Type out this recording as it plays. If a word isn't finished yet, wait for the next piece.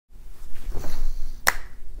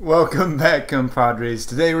Welcome back, compadres.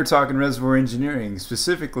 Today we're talking reservoir engineering,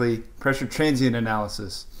 specifically pressure transient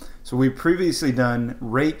analysis. So we've previously done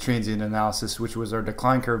rate transient analysis, which was our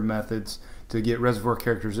decline curve methods to get reservoir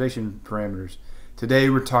characterization parameters. Today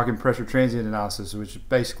we're talking pressure transient analysis, which is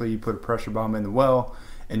basically you put a pressure bomb in the well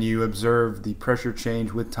and you observe the pressure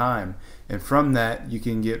change with time. And from that you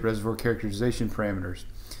can get reservoir characterization parameters.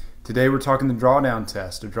 Today we're talking the drawdown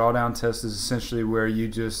test. A drawdown test is essentially where you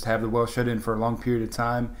just have the well shut in for a long period of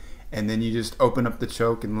time and then you just open up the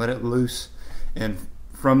choke and let it loose, and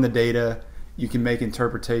from the data you can make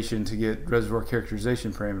interpretation to get reservoir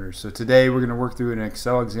characterization parameters. So today we're going to work through an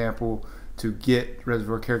Excel example to get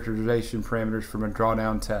reservoir characterization parameters from a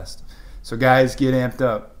drawdown test. So guys, get amped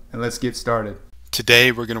up and let's get started.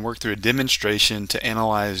 Today we're going to work through a demonstration to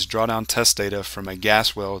analyze drawdown test data from a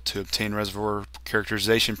gas well to obtain reservoir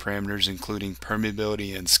characterization parameters including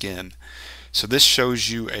permeability and skin. So this shows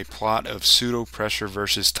you a plot of pseudo pressure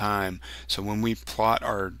versus time. So when we plot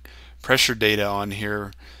our pressure data on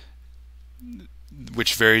here,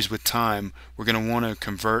 which varies with time, we're going to want to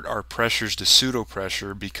convert our pressures to pseudo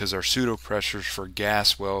pressure because our pseudo pressures for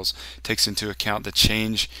gas wells takes into account the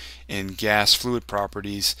change in gas fluid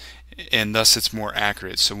properties, and thus it's more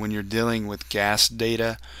accurate. So when you're dealing with gas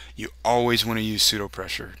data, you always want to use pseudo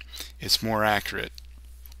pressure. It's more accurate.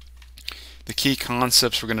 The key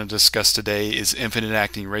concepts we're going to discuss today is infinite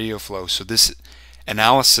acting radial flow. So this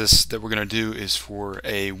analysis that we're going to do is for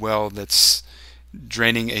a well that's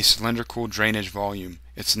draining a cylindrical drainage volume.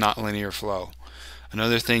 It's not linear flow.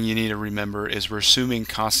 Another thing you need to remember is we're assuming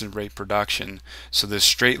constant rate production. So this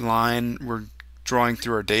straight line we're drawing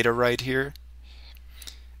through our data right here,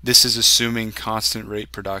 this is assuming constant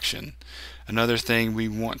rate production. Another thing we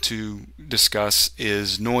want to discuss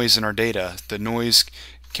is noise in our data. The noise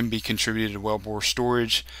can be contributed to wellbore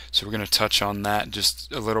storage, so we're going to touch on that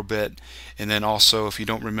just a little bit. And then also, if you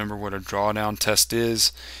don't remember what a drawdown test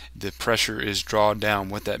is, the pressure is drawn down.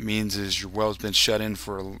 What that means is your well's been shut in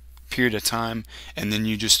for a period of time and then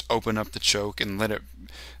you just open up the choke and let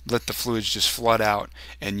the fluids just flood out,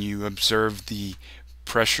 and you observe the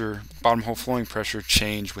pressure, bottom hole flowing pressure,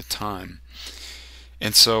 change with time.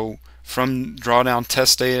 And so from drawdown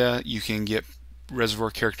test data you can get reservoir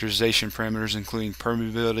characterization parameters including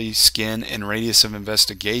permeability, skin, and radius of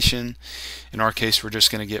investigation. In our case we're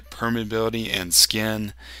just going to get permeability and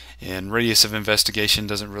skin, and radius of investigation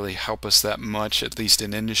doesn't really help us that much, at least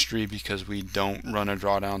in industry, because we don't run a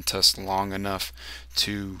drawdown test long enough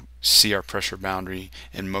to see our pressure boundary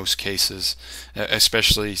in most cases,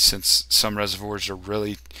 especially since some reservoirs are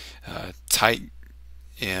really tight,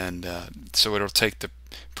 and so it'll take the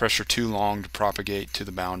pressure too long to propagate to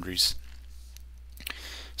the boundaries.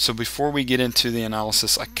 So before we get into the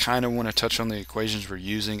analysis, I kind of want to touch on the equations we're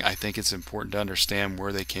using. I think it's important to understand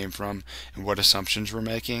where they came from and what assumptions we're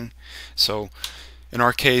making. So in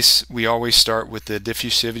our case, we always start with the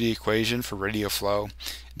diffusivity equation for radial flow.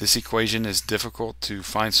 This equation is difficult to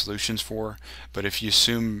find solutions for, but if you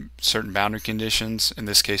assume certain boundary conditions, in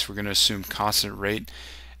this case we're going to assume constant rate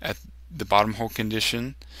at the bottom hole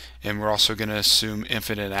condition, and we're also going to assume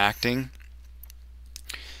infinite acting,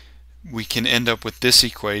 we can end up with this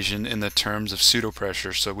equation in the terms of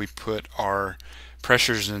pseudopressure. So we put our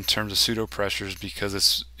pressures in terms of pseudopressures because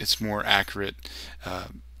it's more accurate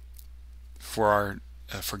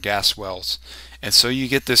for gas wells. And so you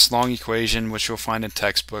get this long equation which you'll find in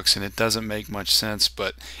textbooks, and it doesn't make much sense,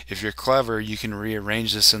 but if you're clever you can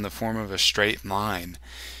rearrange this in the form of a straight line.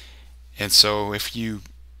 And so if you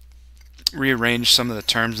rearrange some of the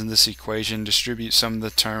terms in this equation, distribute some of the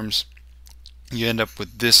terms, you end up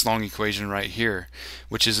with this long equation right here,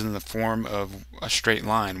 which is in the form of a straight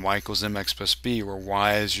line, y equals mx plus b, where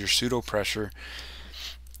y is your pseudo pressure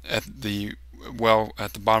at the well,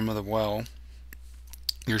 at the bottom of the well,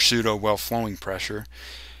 your pseudo well flowing pressure.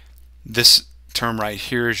 This term right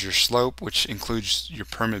here is your slope, which includes your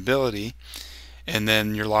permeability, and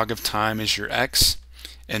then your log of time is your x,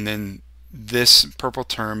 and then this purple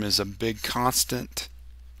term is a big constant.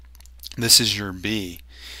 This is your b.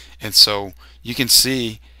 And so you can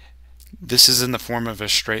see this is in the form of a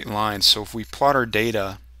straight line. So if we plot our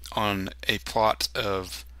data on a plot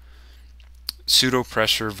of pseudo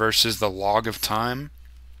pressure versus the log of time,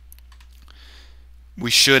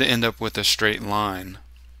 we should end up with a straight line.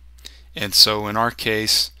 And so in our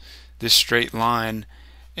case, this straight line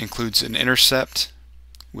includes an intercept,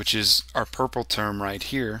 which is our purple term right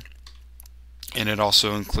here, and it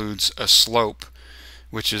also includes a slope,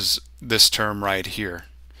 which is this term right here.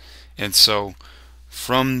 And so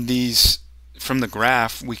from the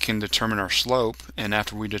graph we can determine our slope, and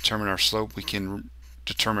after we determine our slope we can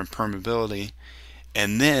determine permeability,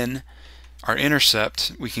 and then our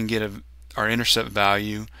intercept, we can get our intercept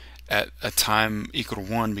value at a time equal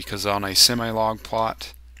to 1, because on a semi-log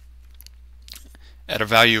plot at a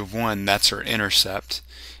value of 1, that's our intercept,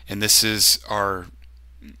 and this is our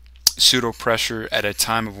pseudo pressure at a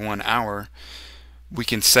time of 1 hour. We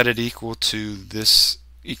can set it equal to this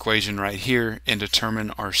equation right here and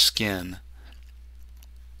determine our skin.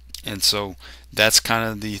 And so that's kind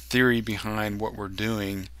of the theory behind what we're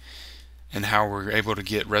doing and how we're able to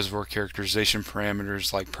get reservoir characterization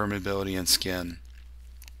parameters like permeability and skin.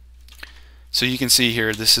 So you can see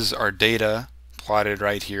here, this is our data plotted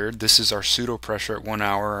right here. This is our pseudo pressure at 1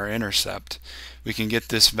 hour, our intercept. We can get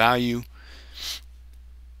this value.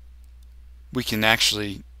 We can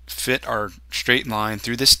actually fit our straight line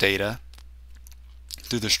through this data,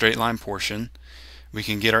 through the straight line portion. We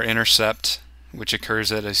can get our intercept, which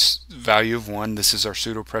occurs at a value of 1. This is our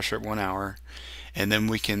pseudo pressure at 1 hour. And then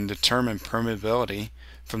we can determine permeability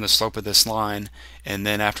from the slope of this line. And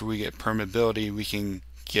then after we get permeability, we can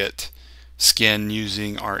get skin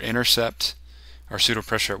using our intercept, our pseudo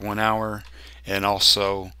pressure at 1 hour, and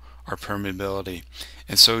also our permeability.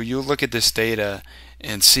 And so you'll look at this data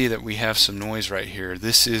and see that we have some noise right here.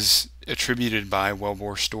 This is attributed by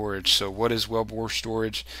wellbore storage. So what is wellbore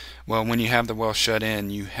storage? Well, when you have the well shut in,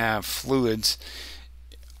 you have fluids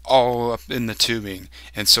all up in the tubing,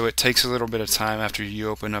 and so it takes a little bit of time after you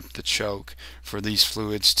open up the choke for these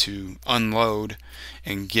fluids to unload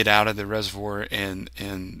and get out of the reservoir, and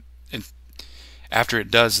after it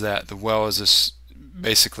does that, the well is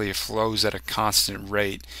basically it flows at a constant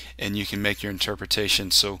rate, and you can make your interpretation.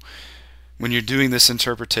 So when you're doing this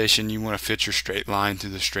interpretation, you want to fit your straight line through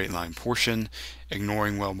the straight line portion,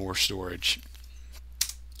 ignoring wellbore storage.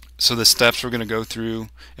 So the steps we're going to go through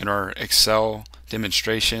in our Excel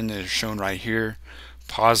demonstration is shown right here.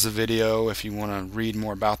 Pause the video if you want to read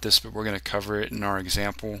more about this, but we're going to cover it in our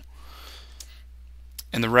example.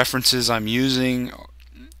 And the references I'm using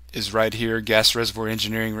is right here, Gas Reservoir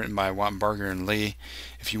Engineering, written by Wattenbarger and Lee.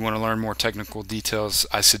 If you want to learn more technical details,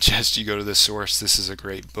 I suggest you go to this source. This is a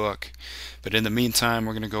great book. But in the meantime,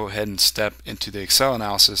 we're going to go ahead and step into the Excel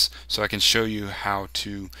analysis so I can show you how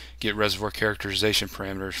to get reservoir characterization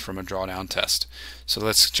parameters from a drawdown test. So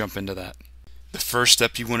let's jump into that. The first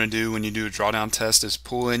step you want to do when you do a drawdown test is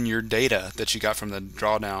pull in your data that you got from the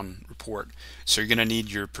drawdown report. So you're going to need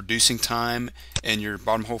your producing time and your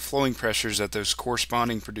bottom hole flowing pressures at those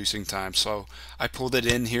corresponding producing times. So I pulled it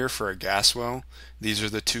in here for a gas well. These are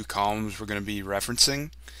the two columns we're going to be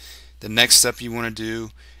referencing. The next step you want to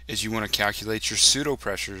do is you want to calculate your pseudo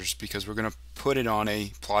pressures, because we're going to put it on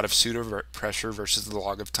a plot of pseudo pressure versus the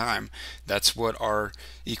log of time. That's what our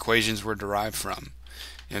equations were derived from.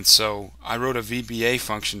 And so I wrote a VBA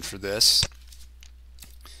function for this,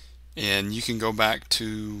 and you can go back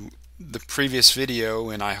to the previous video,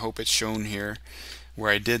 and I hope it's shown here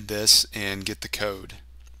where I did this, and get the code.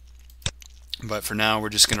 But for now, we're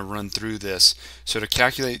just going to run through this. So to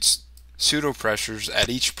calculate pseudo pressures at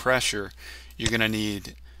each pressure, you're going to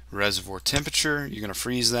need reservoir temperature. You're going to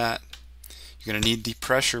freeze that. You're going to need the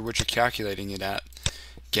pressure which you're calculating it at,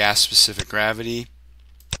 gas specific gravity,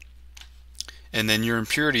 and then your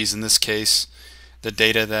impurities. In this case, the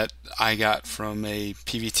data that I got from a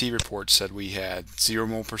PVT report said we had 0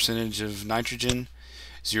 mole percentage of nitrogen,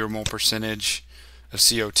 0 mole percentage of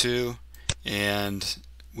CO2, and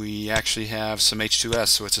we actually have some H2S,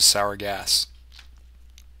 so it's a sour gas.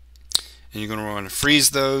 And you're going to want to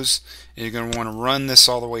freeze those, and you're going to want to run this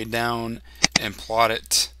all the way down and plot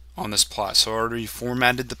it on this plot. So I already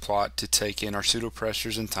formatted the plot to take in our pseudo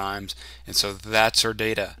pressures and times, and so that's our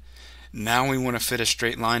data. Now we want to fit a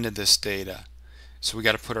straight line to this data. So we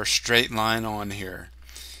got to put our straight line on here.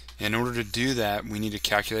 In order to do that, we need to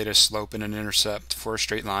calculate a slope and an intercept for a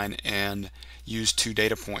straight line and use two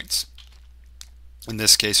data points. In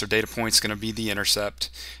this case, our data point is going to be the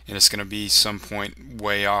intercept, and it's going to be some point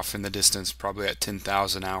way off in the distance, probably at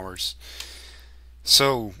 10,000 hours.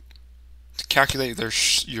 So to calculate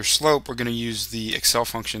your slope, we're going to use the Excel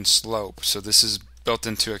function slope. So this is built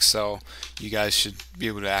into Excel. You guys should be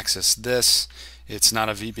able to access this. It's not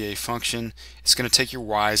a VBA function. It's going to take your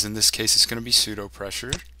y's. In this case, it's going to be pseudo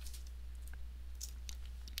pressure.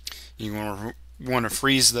 You want to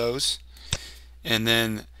freeze those, and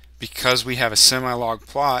then because we have a semi-log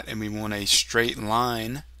plot and we want a straight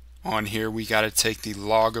line on here, we got to take the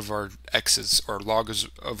log of our x's, or log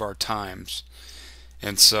of our times,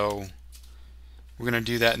 and so we're going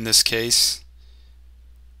to do that in this case.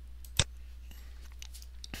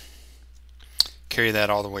 Carry that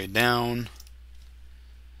all the way down,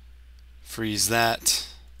 freeze that,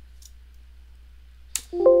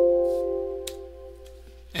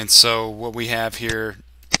 and so what we have here,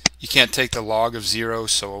 You can't take the log of 0,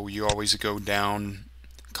 so you always go down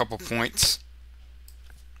a couple points.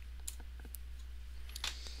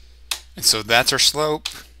 And so that's our slope.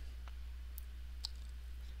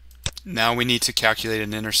 Now we need to calculate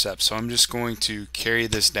an intercept. So I'm just going to carry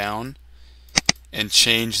this down and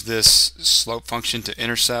change this slope function to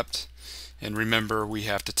intercept. And remember, we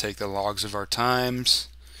have to take the logs of our times.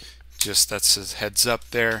 Just that's a heads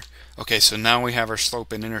up there. Okay, so now we have our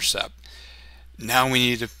slope and intercept. Now we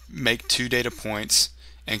need to make 2 data points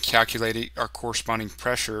and calculate our corresponding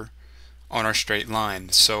pressure on our straight line.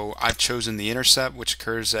 So I've chosen the intercept, which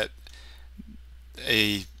occurs at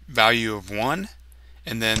a value of 1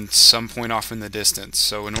 and then some point off in the distance.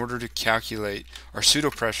 So in order to calculate our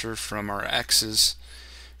pseudopressure from our x's,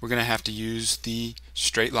 we're going to have to use the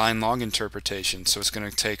straight line log interpretation. So it's going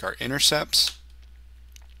to take our intercepts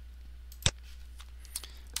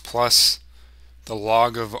plus the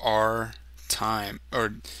log of our time,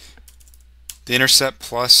 or the intercept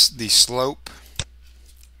plus the slope,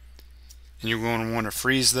 and you're going to want to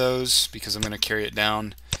freeze those because I'm going to carry it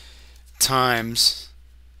down, times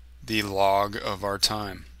the log of our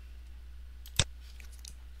time.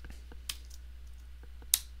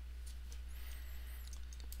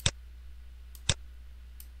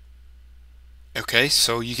 Okay,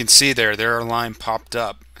 so you can see there our line popped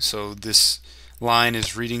up. So this line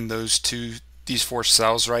is reading these 4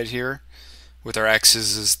 cells right here, with our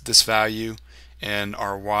x's is this value and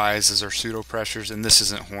our y's is our pseudo pressures, and this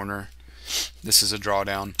isn't Horner, this is a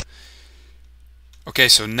drawdown. Okay,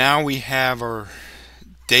 so now we have our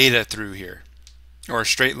data through here, or a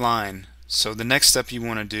straight line. So the next step you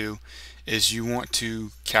want to do is you want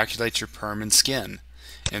to calculate your perm and skin.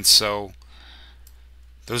 And so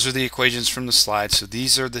those are the equations from the slide. So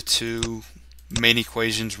these are the 2 main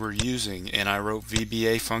equations we're using, and I wrote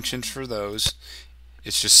VBA functions for those.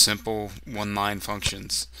 It's just simple 1-line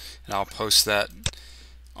functions, and I'll post that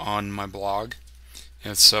on my blog.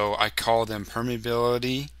 And so I call them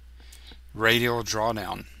permeability, radial,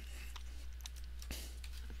 drawdown.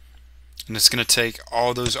 And it's going to take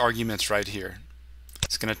all those arguments right here.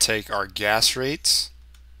 It's going to take our gas rates.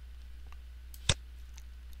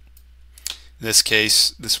 In this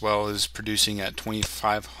case, this well is producing at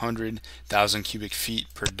 2,500,000 cubic feet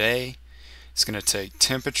per day. It's going to take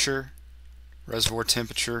temperature, reservoir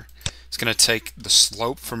temperature. It's going to take the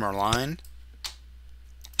slope from our line,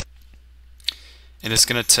 and it's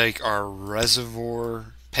going to take our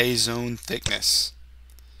reservoir pay zone thickness.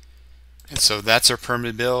 And so that's our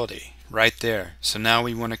permeability right there. So now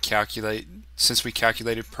we want to calculate, since we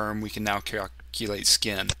calculated perm, we can now calculate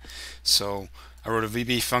skin. So I wrote a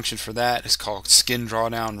VB function for that. It's called skin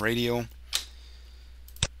drawdown radial,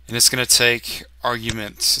 and it's going to take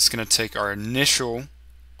arguments. It's going to take our initial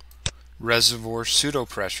reservoir pseudo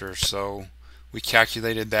pressure. So we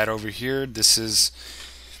calculated that over here. This is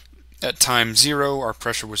at time 0, our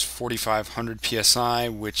pressure was 4,500 psi,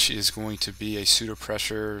 which is going to be a pseudo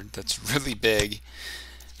pressure that's really big.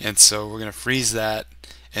 And so we're going to freeze that,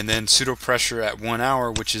 and then pseudo pressure at 1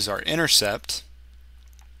 hour, which is our intercept.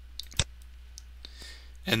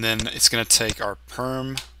 And then it's going to take our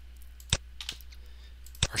perm,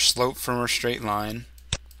 our slope from our straight line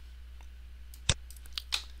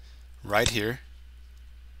right here.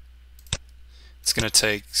 It's going to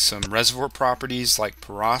take some reservoir properties like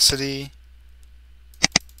porosity.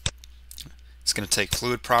 It's going to take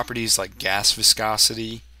fluid properties like gas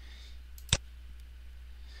viscosity,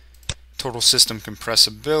 total system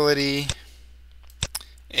compressibility,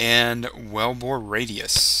 and wellbore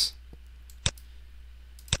radius.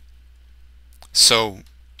 So,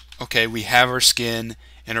 okay, we have our skin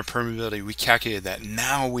and our permeability. We calculated that.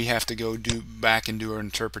 Now we have to go back and do our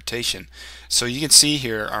interpretation. So you can see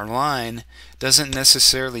here our line doesn't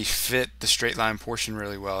necessarily fit the straight line portion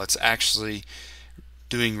really well. It's actually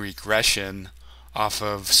doing regression off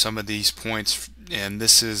of some of these points, and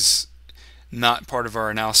this is not part of our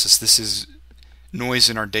analysis. This is noise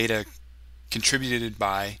in our data contributed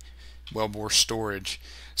by wellbore storage.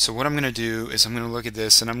 So what I'm going to do is I'm going to look at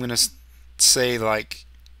this, and I'm going to say, like,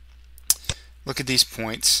 look at these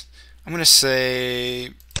points. I'm going to say,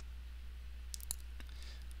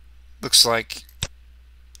 looks like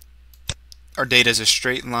our data is a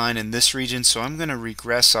straight line in this region, so I'm going to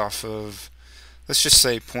regress off of, let's just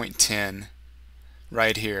say 0.10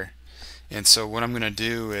 right here. And so what I'm going to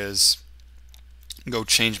do is go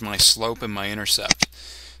change my slope and my intercept.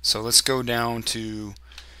 So let's go down to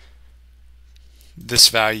this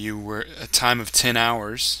value, where a time of 10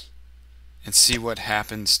 hours, and see what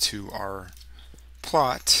happens to our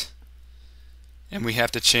plot. And we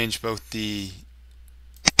have to change both the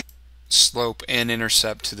slope and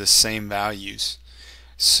intercept to the same values.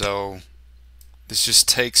 So this just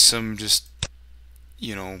takes some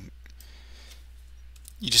you know,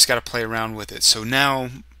 you just got to play around with it. So now,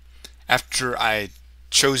 after I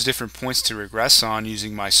chose different points to regress on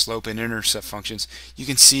using my slope and intercept functions, you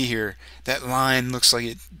can see here that line looks like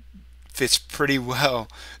it fits pretty well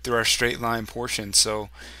through our straight line portion. So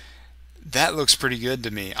that looks pretty good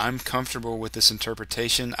to me. I'm comfortable with this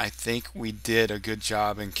interpretation. I think we did a good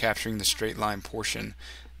job in capturing the straight line portion.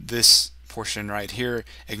 This portion right here,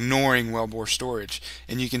 ignoring wellbore storage.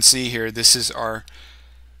 And you can see here, this is our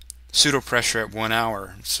pseudo pressure at 1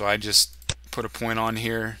 hour. So I just put a point on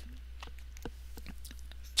here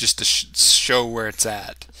just to show where it's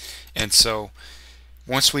at. And so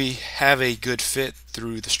once we have a good fit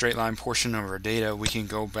through the straight line portion of our data, we can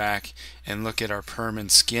go back and look at our perm and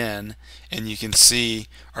skin, and you can see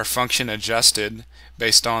our function adjusted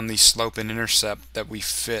based on the slope and intercept that we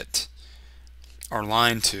fit our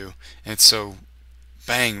line to. And so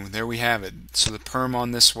bang, there we have it. So the perm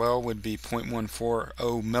on this well would be 0.140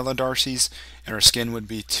 millidarcies, and our skin would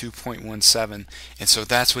be 2.17. And so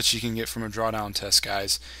that's what you can get from a drawdown test,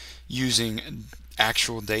 guys, using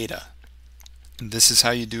actual data. This is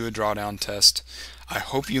how you do a drawdown test. I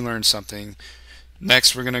hope you learned something.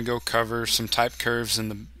 Next, we're going to go cover some type curves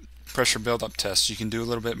and the pressure buildup test. You can do a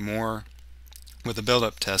little bit more with a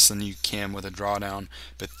buildup test than you can with a drawdown,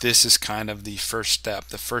 but this is kind of the first step,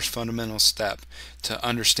 the first fundamental step to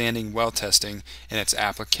understanding well testing and its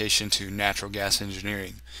application to natural gas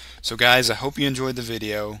engineering. So guys, I hope you enjoyed the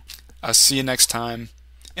video. I'll see you next time,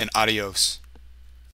 and adios.